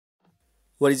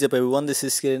What is up everyone, this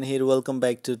is Karan here. Welcome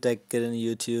back to Tech Karan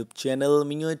YouTube channel.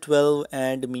 MIUI 12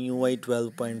 and MIUI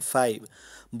 12.5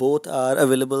 both are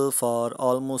available for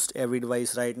almost every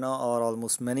device right now, or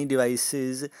almost many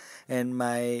devices. In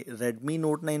my Redmi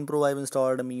Note 9 Pro I've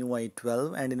installed MIUI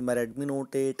 12, and in my Redmi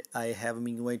Note 8 I have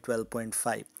MIUI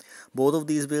 12.5. Both of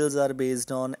these builds are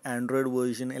based on Android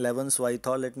version 11, so I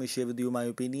thought let me share with you my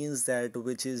opinions that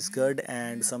which is good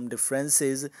and some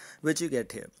differences which you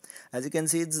get here. As you can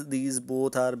see, these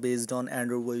both are based on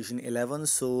Android version 11,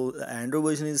 so the Android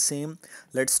version is same.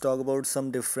 Let's talk about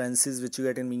some differences which you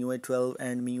get in MIUI 12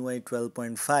 and MIUI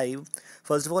 12.5.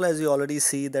 First of all, as you already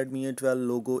see that MIUI 12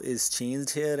 logo is changed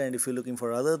here, and if you're looking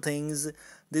for other things,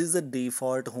 this is the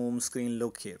default home screen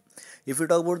look here. If we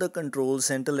talk about the control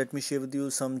center, let me share with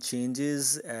you some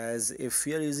changes. As if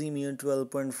you are using MIUI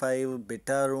 12.5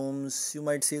 beta ROMs, you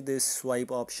might see this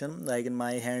swipe option. Like in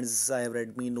my hands, I have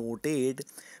Redmi Note 8,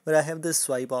 where I have this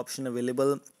swipe option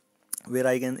available, where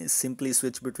I can simply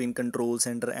switch between control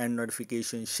center and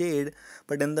notification shade.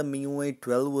 But in the MIUI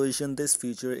 12 version, this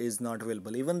feature is not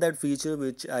available. Even that feature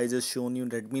which I just shown you in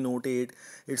Redmi Note 8,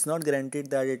 it's not guaranteed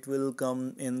that it will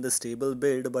come in the stable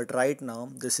build, but right now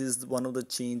this is one of the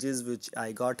changes which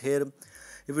I got here.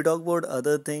 If we talk about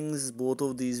other things, both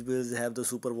of these builds have the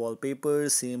super wallpaper,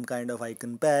 same kind of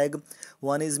icon pack.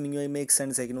 One is MIUI Mix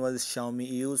and second was Xiaomi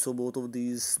EU. So both of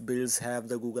these builds have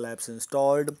the Google Apps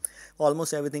installed.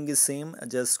 Almost everything is same,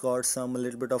 just got some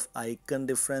little bit of icon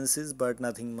differences, but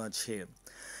nothing much here.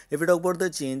 If we talk about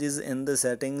the changes in the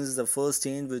settings, the first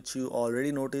change which you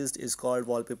already noticed is called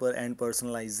wallpaper and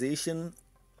personalization,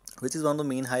 which is one of the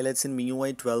main highlights in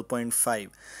MIUI 12.5.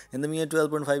 In the MIUI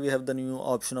 12.5 we have the new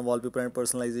option of wallpaper and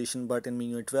personalization, but in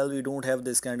MIUI 12 we don't have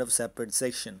this kind of separate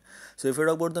section. So if we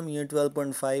talk about the MIUI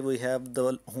 12.5, we have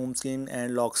the home screen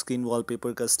and lock screen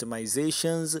wallpaper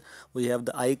customizations, we have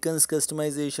the icons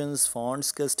customizations,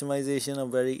 fonts customization, a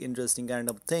very interesting kind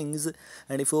of things.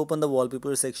 And if you open the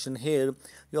wallpaper section here,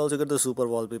 you also get the super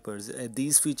wallpapers.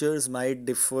 These features might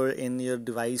differ in your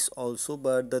device also,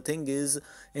 but the thing is,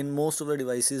 in most of the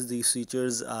devices these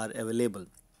features are available.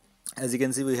 As you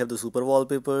can see, we have the super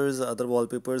wallpapers. Other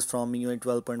wallpapers from MIUI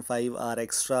 12.5 are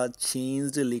extra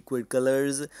changed liquid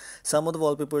colors. Some of the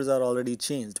wallpapers are already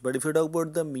changed. But if you talk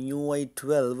about the MIUI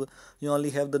 12, you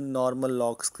only have the normal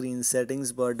lock screen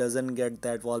settings, but doesn't get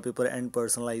that wallpaper and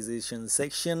personalization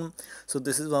section. So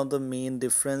this is one of the main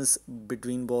difference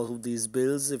between both of these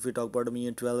builds if we talk about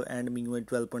MIUI 12 and MIUI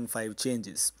 12.5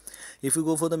 changes. If you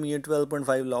go for the MIUI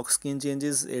 12.5 lock screen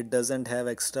changes, it doesn't have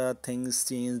extra things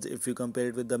changed if you compare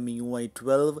it with the MIUI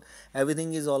 12.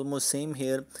 Everything is almost same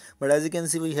here, but as you can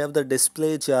see, we have the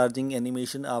display charging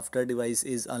animation after device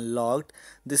is unlocked.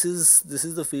 This is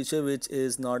the feature which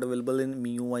is not available in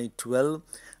MIUI 12.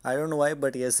 I don't know why,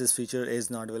 but yes, this feature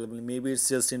is not available. Maybe it's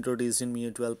just introduced in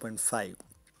MIUI 12.5.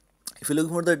 If you look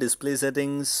for the display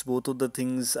settings, both of the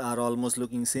things are almost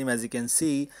looking same. As you can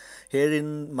see here,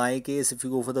 in my case, if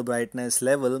you go for the brightness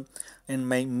level, in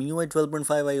my MIUI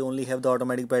 12.5 I only have the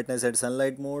automatic brightness at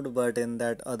sunlight mode, but in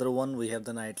that other one we have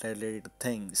the nightlight related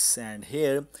things. And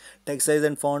here, text size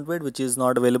and font weight, which is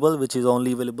not available, which is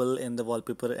only available in the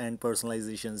wallpaper and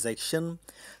personalization section.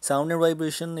 Sound and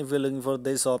vibration, if you're looking for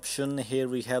this option, here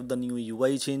we have the new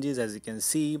UI changes. As you can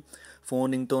see,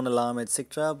 phone ringtone, alarm,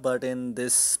 etc. But in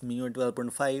this MIUI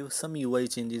 12.5 some UI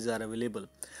changes are available.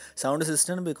 Sound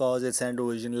assistant, because it's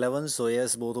Android version 11, so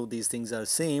yes, both of these things are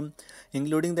same,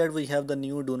 including that we have the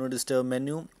new do not disturb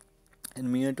menu. In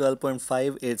MIUI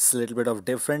 12.5 it's a little bit of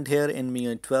different here. In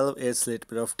MIUI 12 it's a little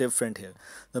bit of different here.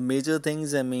 The major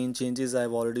things and main changes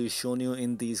I've already shown you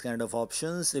in these kind of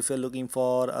options. If you're looking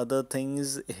for other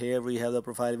things, here we have the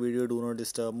profile video do not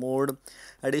disturb mode.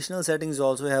 Additional settings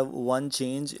also have one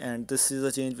change, and this is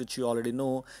a change which you already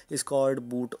know, is called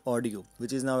boot audio,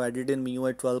 which is now added in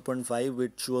MIUI 12.5,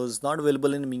 which was not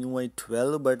available in MIUI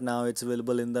 12, but now it's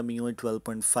available in the MIUI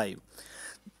 12.5.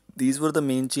 These were the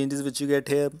main changes which you get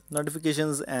here.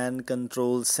 Notifications and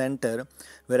control center,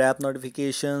 where app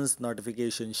notifications,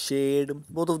 notification shade,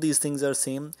 both of these things are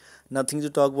same. Nothing to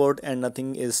talk about and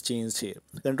nothing is changed here.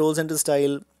 Control center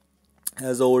style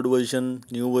as old version,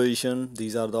 new version,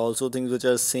 these are the also things which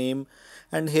are same.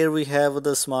 And here we have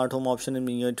the smart home option in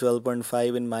MIUI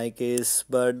 12.5 in my case,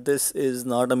 but this is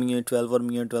not a MIUI 12 or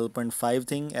MIUI 12.5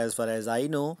 thing as far as I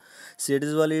know.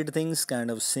 Status valid things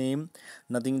kind of same,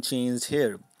 nothing changed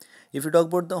here. If you talk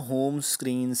about the home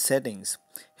screen settings,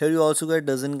 here you also get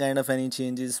doesn't kind of any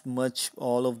changes much,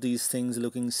 all of these things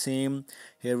looking same.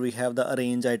 Here we have the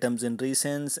arrange items in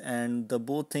recents, and the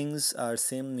both things are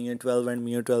same MIUI 12 and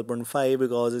MIUI 12.5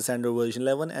 because it's under version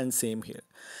 11, and same here.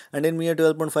 And in MIUI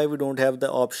 12.5 we don't have the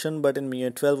option, but in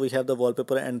MIUI 12 we have the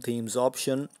wallpaper and themes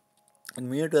option. In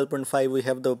MIUI 12.5 we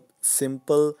have the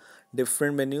simple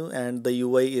different menu, and the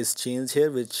UI is changed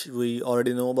here, which we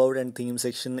already know about, and theme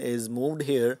section is moved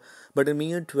here. But in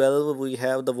MIUI 12 we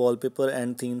have the wallpaper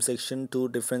and theme section, two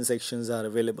different sections are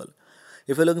available.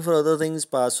 If you're looking for other things,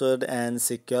 password and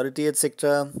security,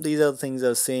 etc., these are things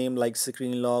are same, like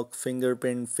screen lock,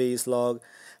 fingerprint, face lock.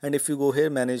 And if you go here,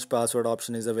 manage password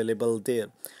option is available there,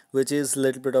 which is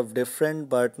little bit of different,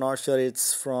 but not sure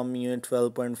it's from unit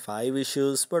 12.5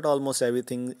 issues, but almost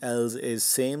everything else is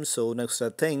same. So next are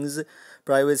things,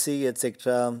 privacy,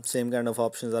 etc., same kind of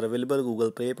options are available.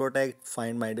 Google Play Protect,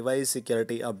 Find My Device,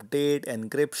 security update,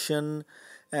 encryption,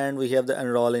 and we have the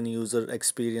enroll in user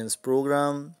experience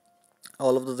program.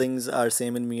 All of the things are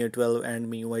same in MIUI 12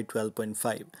 and MIUI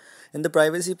 12.5. In the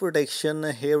privacy protection,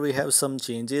 here we have some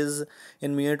changes.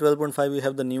 In MIUI 12.5 we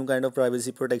have the new kind of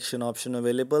privacy protection option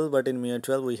available, but in MIUI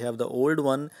 12 we have the old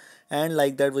one, and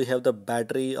like that we have the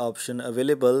battery option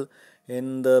available.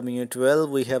 In the MIUI 12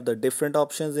 we have the different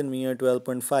options. In MIUI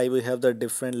 12.5 we have the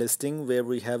different listing where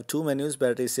we have two menus,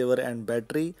 battery saver and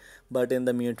battery, but in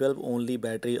the MIUI 12 only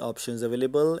battery options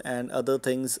available, and other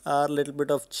things are little bit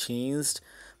of changed,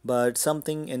 but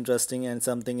something interesting and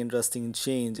something interesting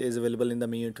change is available in the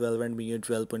MIUI 12 and MIUI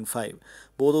 12.5.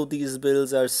 Both of these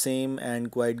builds are same and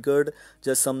quite good,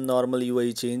 just some normal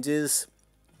UI changes.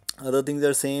 Other things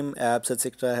are same, apps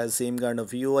etc has same kind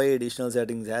of UI, additional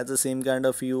settings has the same kind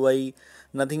of UI,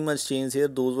 nothing much changed here.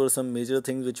 Those were some major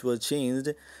things which were changed.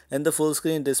 In the full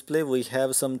screen display we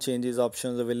have some changes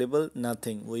options available,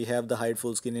 nothing. We have the hide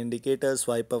full screen indicator,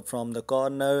 swipe up from the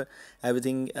corner,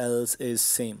 everything else is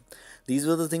same. These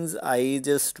were the things I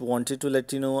just wanted to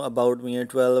let you know about MIUI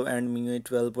 12 and MIUI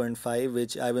 12.5,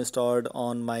 which I've installed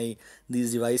on my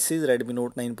these devices, Redmi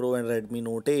Note 9 Pro and Redmi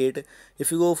Note 8.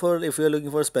 If you're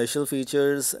looking for special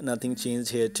features, nothing changed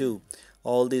here too.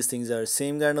 All these things are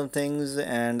same kind of things,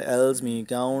 and else me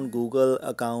account, Google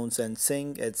accounts and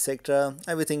sync, etc.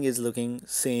 Everything is looking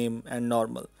same and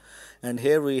normal. And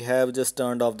here we have just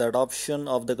turned off that option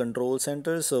of the control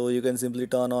center, so you can simply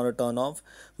turn on or turn off,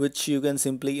 which you can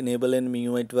simply enable in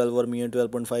MIUI 12 or MIUI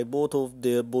 12.5.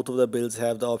 Both of the builds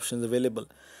have the options available.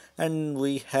 And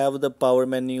we have the power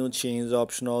menu change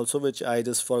option also, which I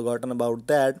just forgotten about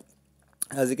that.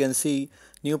 As you can see,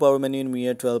 new power menu in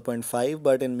MIUI 12.5,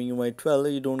 but in MIUI 12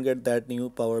 you don't get that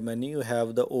new power menu, you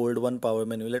have the old one power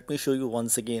menu. Let me show you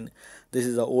once again. This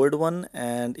is the old one,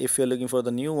 and if you're looking for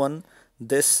the new one,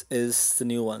 this is the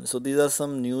new one. So these are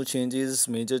some new changes,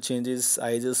 major changes.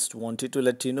 I just wanted to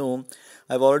let you know.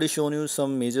 I've already shown you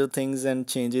some major things and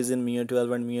changes in MIUI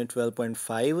 12 and MIUI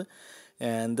 12.5.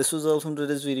 And this was all from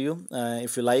today's video.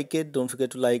 If you like it, don't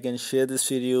forget to like and share this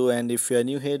video, and if you are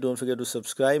new here, don't forget to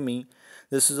subscribe me.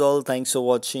 This is all, thanks for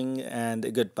watching,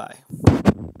 and goodbye.